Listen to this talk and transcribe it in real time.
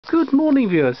Good morning,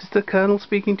 viewers. It's the Colonel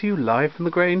speaking to you live from the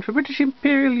Grange for British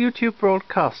Imperial YouTube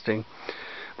Broadcasting.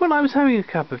 Well, I was having a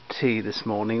cup of tea this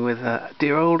morning with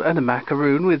dear old and a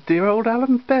macaroon with dear old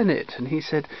Alan Bennett, and he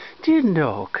said, "Do you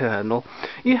know, Colonel,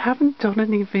 you haven't done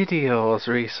any videos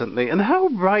recently," and how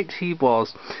right he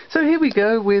was. So here we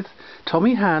go with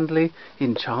Tommy Handley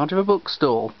in charge of a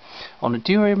bookstall. On a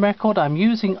Durium record, I'm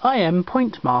using IM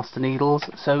point master needles,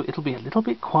 so it'll be a little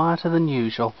bit quieter than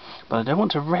usual, but I don't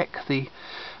want to wreck the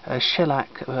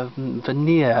shellac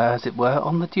veneer, as it were,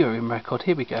 on the Durium record.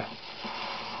 Here we go.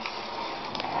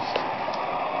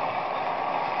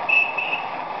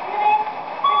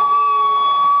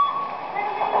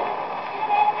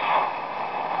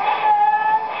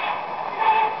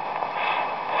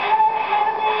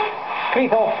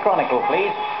 Cleethorpes Chronicle,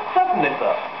 please. Certainly,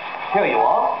 sir. Here you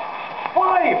are.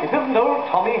 Why, if it isn't old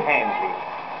Tommy Handley.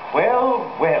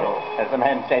 Well, well, as the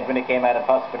man said when he came out of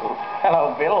hospital.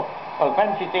 Hello, Bill. Well,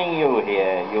 fancy seeing you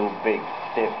here, you big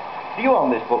stiff. Do you own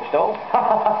this bookstall?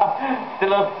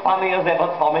 Still as funny as ever,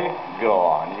 Tommy. Go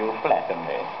on, you flatter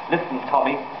me. Listen,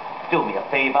 Tommy, do me a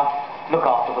favor. Look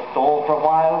after the stall for a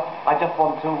while. I just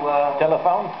want to,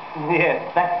 Telephone? Yes,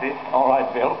 that's it. All right,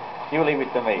 Bill. You leave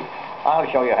it to me. I'll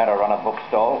show you how to run a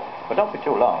bookstall, but don't be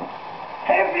too long.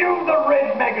 Have you the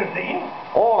red magazine?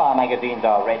 All our magazines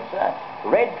are red, sir.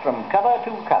 Red from cover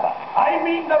to cover. I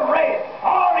mean the red,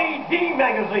 R-E-D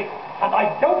magazine. And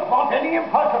I don't want any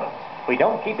impertinence. We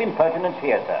don't keep impertinence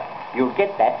here, sir. You'll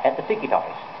get that at the ticket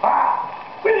office.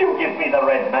 Ah! Will you give me the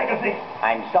red magazine?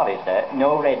 I'm sorry, sir.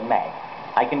 No red mag.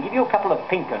 I can give you a couple of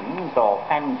Pinkerton's or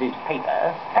Pansy's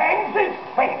paper. Pansy's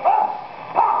paper?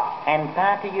 Pa! And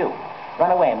pa to you. Run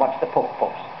away and watch the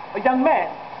puff-puffs. Young man,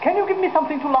 can you give me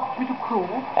something to last me to Crewe?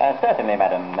 Certainly,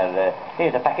 madam.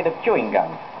 Here's a packet of chewing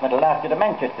gum. That'll last you to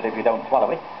Manchester if you don't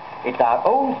swallow it. It's our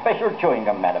own special chewing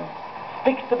gum, madam.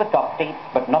 Sticks to the top teeth,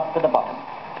 but not to the bottom.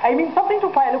 I mean something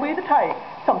to file away the time.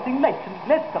 Something light and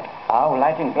gladsome. Oh,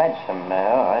 light and gladsome.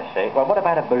 Oh, I see. Well, what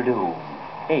about a balloon?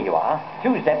 Here you are.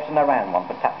 2 steps and a round one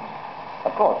for tuppence.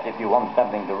 Of course, if you want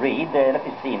something to read, let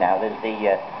me see now. There's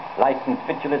the Licensed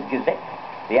Victualler's Gazette,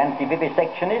 the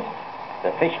Anti-Vivisectionist,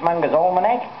 the Fishmonger's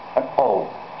Almanac, and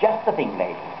oh, just the thing,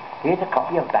 lady. Here's a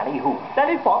copy of Ballyhoo. That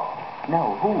is what?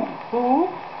 No, who? Who?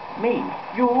 Me.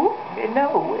 You?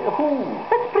 No, who?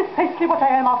 That's precisely what I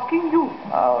am asking you.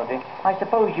 Oh, I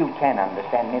suppose you can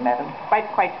understand me, madam.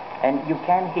 Quite. And you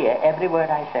can hear every word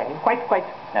I say? Quite.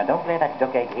 Now, don't let that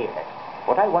duck egg hear that.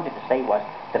 What I wanted to say was,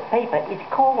 the paper is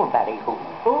called Ballyhoo.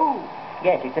 Oh.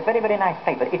 Yes, it's a very, very nice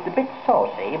paper. It's a bit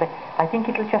saucy, but I think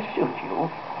it'll just suit you.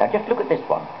 Now, just look at this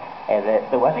one.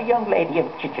 There was a young lady of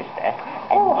Chichester.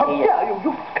 Oh, how dare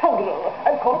you, you scoundrel!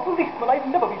 I'll call a policeman. I've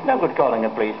never been... No good calling a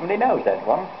policeman. He knows that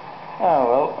one. Oh,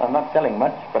 well, I'm not selling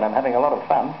much, but I'm having a lot of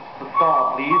fun. The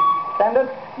star, please. Standard?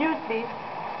 News, please.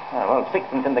 Oh, well,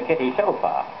 sixpence in the kitty so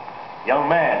far. Young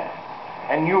man,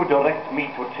 can you direct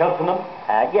me to Cheltenham?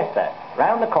 Yes, sir.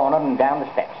 Round the corner and down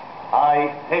the steps.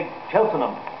 I said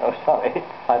Cheltenham. Oh, sorry.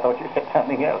 I thought you said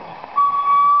something else.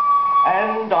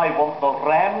 And I want the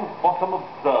Ramsbottom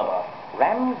Observer.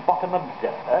 Ramsbottom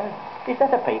Observer? Is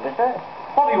that a paper, sir?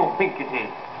 What do you think it is?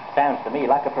 Sounds to me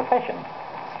like a profession.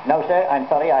 No, sir, I'm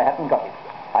sorry, I haven't got it.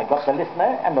 I've got the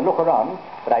Listener and the Looker-On,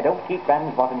 but I don't keep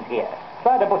Ramsbottoms here.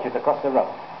 Try the butcher's across the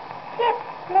road. Yes,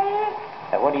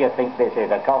 please. What do you think this is,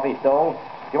 a coffee stall?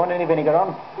 Do you want any vinegar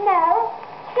on? No,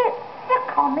 it's the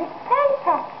comic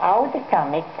paper. Oh, the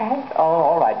comic paper. Oh,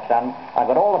 all right, son. I've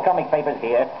got all the comic papers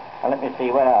here. Now, let me see,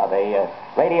 where are they?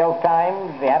 Radio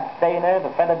Times, The Abstainer, The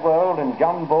Feathered World, and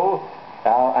John Bull.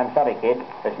 Oh, I'm sorry, kid.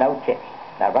 There's no chips.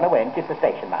 Now, run away and kiss the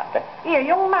station master. Here,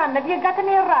 young man, have you got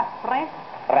any raspberries?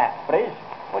 Raspberries?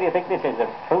 What do you think this is, a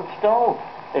fruit stall?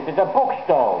 This is a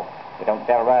bookstall. We don't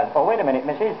sell raspberries. Oh, wait a minute,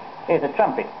 missus. Here's a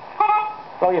trumpet.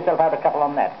 Throw yourself out a couple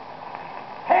on that.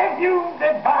 Have you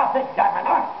the Bath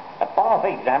Examiner? A bath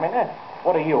examiner?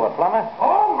 What are you, a plumber?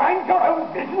 Oh, mind your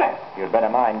own business. You'd better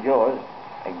mind yours.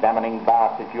 Examining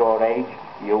baths at your age,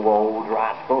 you old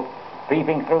rascal.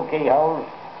 Peeping through keyholes.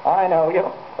 I know you.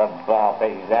 The bath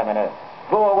examiner.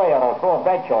 Go away or I'll throw a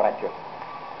Bradshaw at you.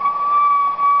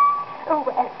 Oh,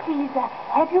 please,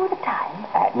 have you the time?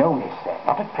 No, miss,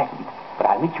 not at present. But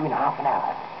I'll meet you in half an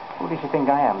hour. Who does she think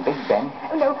I am, Big Ben?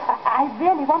 No, I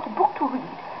really want a book to read.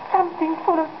 Something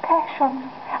full of passion.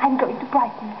 I'm going to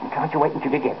Brighton. Can't you wait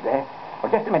until you get there?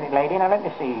 Well, just a minute, lady. Now, let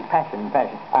me see. Passion.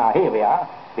 Ah, here we are.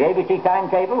 The ABC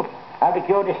timetable. How to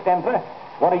cure distemper.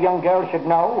 What a young girl should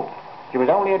know. She was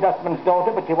only a dustman's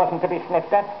daughter, but she wasn't to be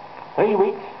sniffed at. 3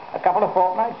 weeks. A couple of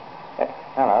fortnights.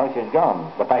 Hello, she's gone.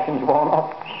 The passion's worn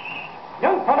off.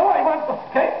 Young fellow, I want the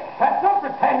state, Passion,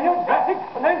 Britannia, Graphics,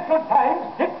 Financial Times,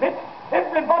 Dipbit,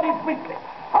 Everybody swiftly.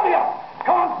 Hurry up.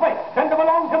 Can't wait. Send them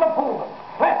along to the Pullman.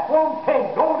 Platform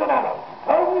 10, Golden Arrow.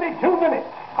 Only 2 minutes.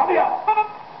 Hurry up.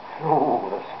 Oh,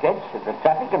 the sketch, the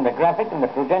traffic and the graphic and the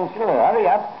prudential. Hurry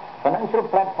up. Financial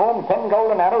platform, 10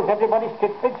 golden arrows, everybody's tit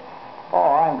fixed.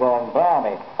 Oh, I'm going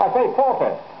balmy. I say,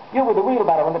 Porter, you with the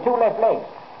wheelbarrow and the 2 left legs.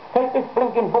 Take this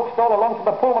blinking bookstall along to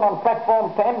the Pullman on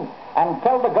platform 10 and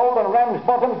tell the Golden Ram's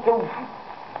bottoms to...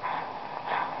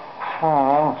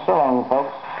 Oh, so long,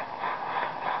 folks.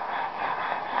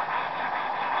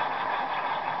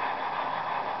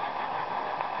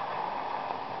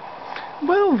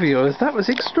 Well, viewers, that was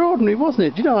extraordinary, wasn't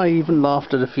it? You know, I even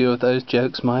laughed at a few of those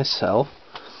jokes myself.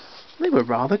 They were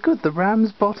rather good. The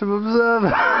Ram's Bottom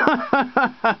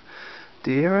Observer.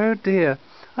 Dear, oh dear.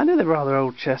 I know they're rather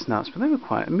old chestnuts, but they were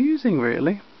quite amusing,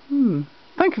 really.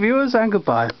 Thank you, viewers, and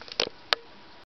goodbye.